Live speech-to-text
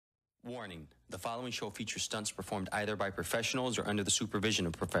Warning, the following show features stunts performed either by professionals or under the supervision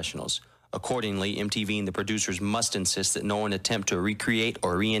of professionals. Accordingly, MTV and the producers must insist that no one attempt to recreate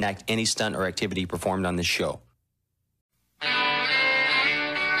or reenact any stunt or activity performed on this show.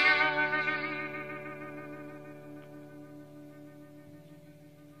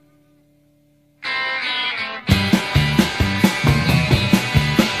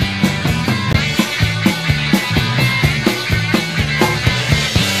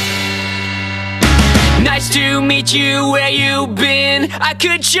 Nice to meet you, where you been? I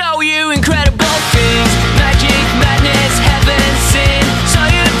could show you incredible things. Magic, madness, heaven, sin. Saw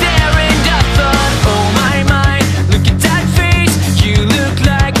you there and I thought, oh my, look at that face. You look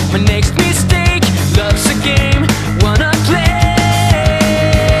like my next mistake. Love's a game, wanna play.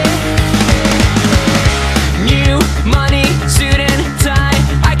 New money, suit and tie.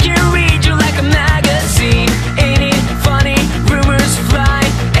 I can read you like a magazine. Ain't it funny? Rumors fly,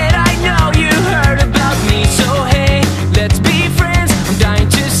 and I know you heard about me. So hey, let's be friends. I'm dying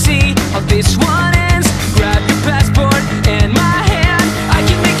to see how this one ends. Grab your passport and my hand. I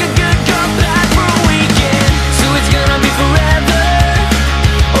can make a good comeback for a weekend. So it's gonna be forever,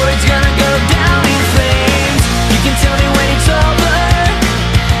 or it's gonna go down in flames. You can tell me when it's over,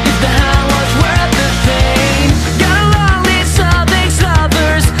 if the high was worth the pain. Got a long list of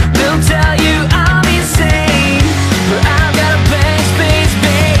ex-lovers, they'll tell you I'm insane, but I've got a blank space,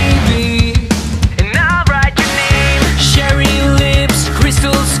 baby, and I'll write your name. Cherry lips,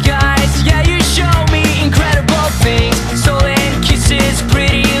 crystal skies, yeah, you show me incredible things. Stolen kisses,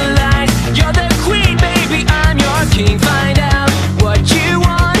 pretty lies. You're the queen, baby, I'm your king. Find out what you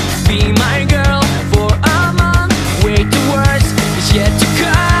want, be my girl for a month. Wait, the worst is yet to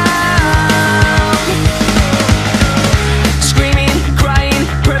come. Screaming, crying,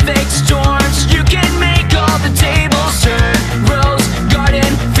 perfect storms. You can make all the tables turn. Rose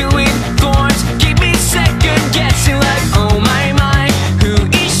garden filled with thorns. Keep me second guessing like, oh my, who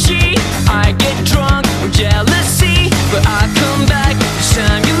is she? I get drunk with jealousy, but I come back this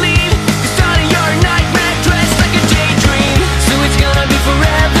time you leave. Cause darling, you're a nightmare dressed like a daydream. So it's gonna be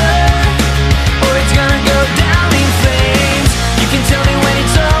forever, or it's gonna go down in flames. You can tell me when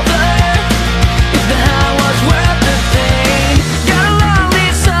it's over, if the high was worth the pain. Got a long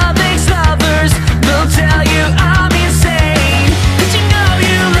list of ex-lovers, they'll tell you I'm insane. Cause you know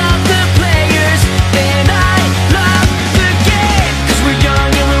you love the players, and I love the game. Cause we're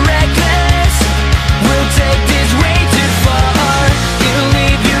young and we're reckless, we'll take this way too far. It'll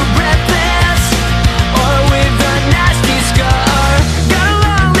leave you breathless, or with a nasty scar. Got a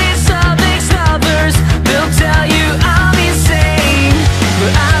long list of ex-lovers, they'll tell you I'm insane,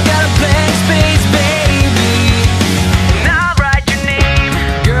 but I've got a blank space, baby, and I'll write your name.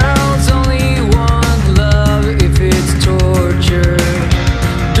 Girls only want love if it's torture.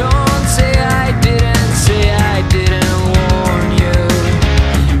 Don't say I didn't warn you.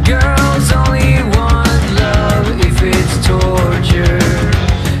 Girls only want love if it's torture.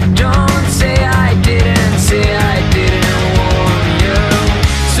 Don't say I didn't warn you.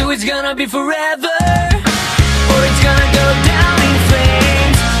 So it's gonna be forever, or it's gonna go down in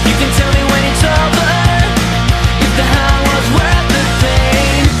flames. You can tell me when it's over, if the high was worth the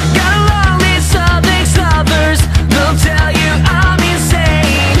pain. Got a long list of ex-lovers, they'll tell you I'm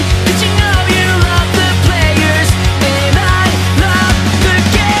insane. Cause you know you love the players, and I love the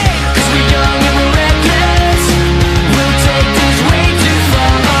game. Cause we're young and we're reckless, we'll take this way too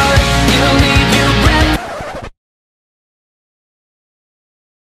far. It'll leave you breathless.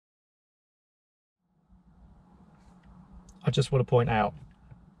 I just want to point out,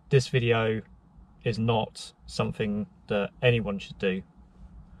 this video is not something that anyone should do.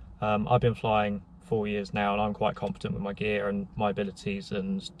 I've been flying 4 years now and I'm quite competent with my gear and my abilities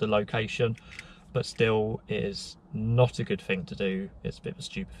and the location, but still it is not a good thing to do. It's a bit of a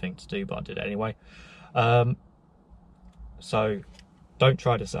stupid thing to do, but I did it anyway. So don't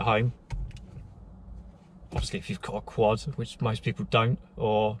try this at home. Obviously if you've got a quad, which most people don't,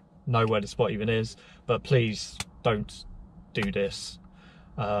 or know where the spot even is, but please don't do this.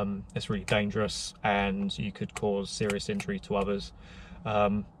 It's really dangerous and you could cause serious injury to others.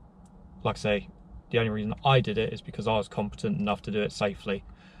 Like I say, the only reason I did it is because I was competent enough to do it safely,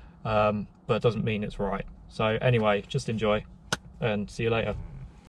 but it doesn't mean it's right. So anyway, just enjoy and see you later.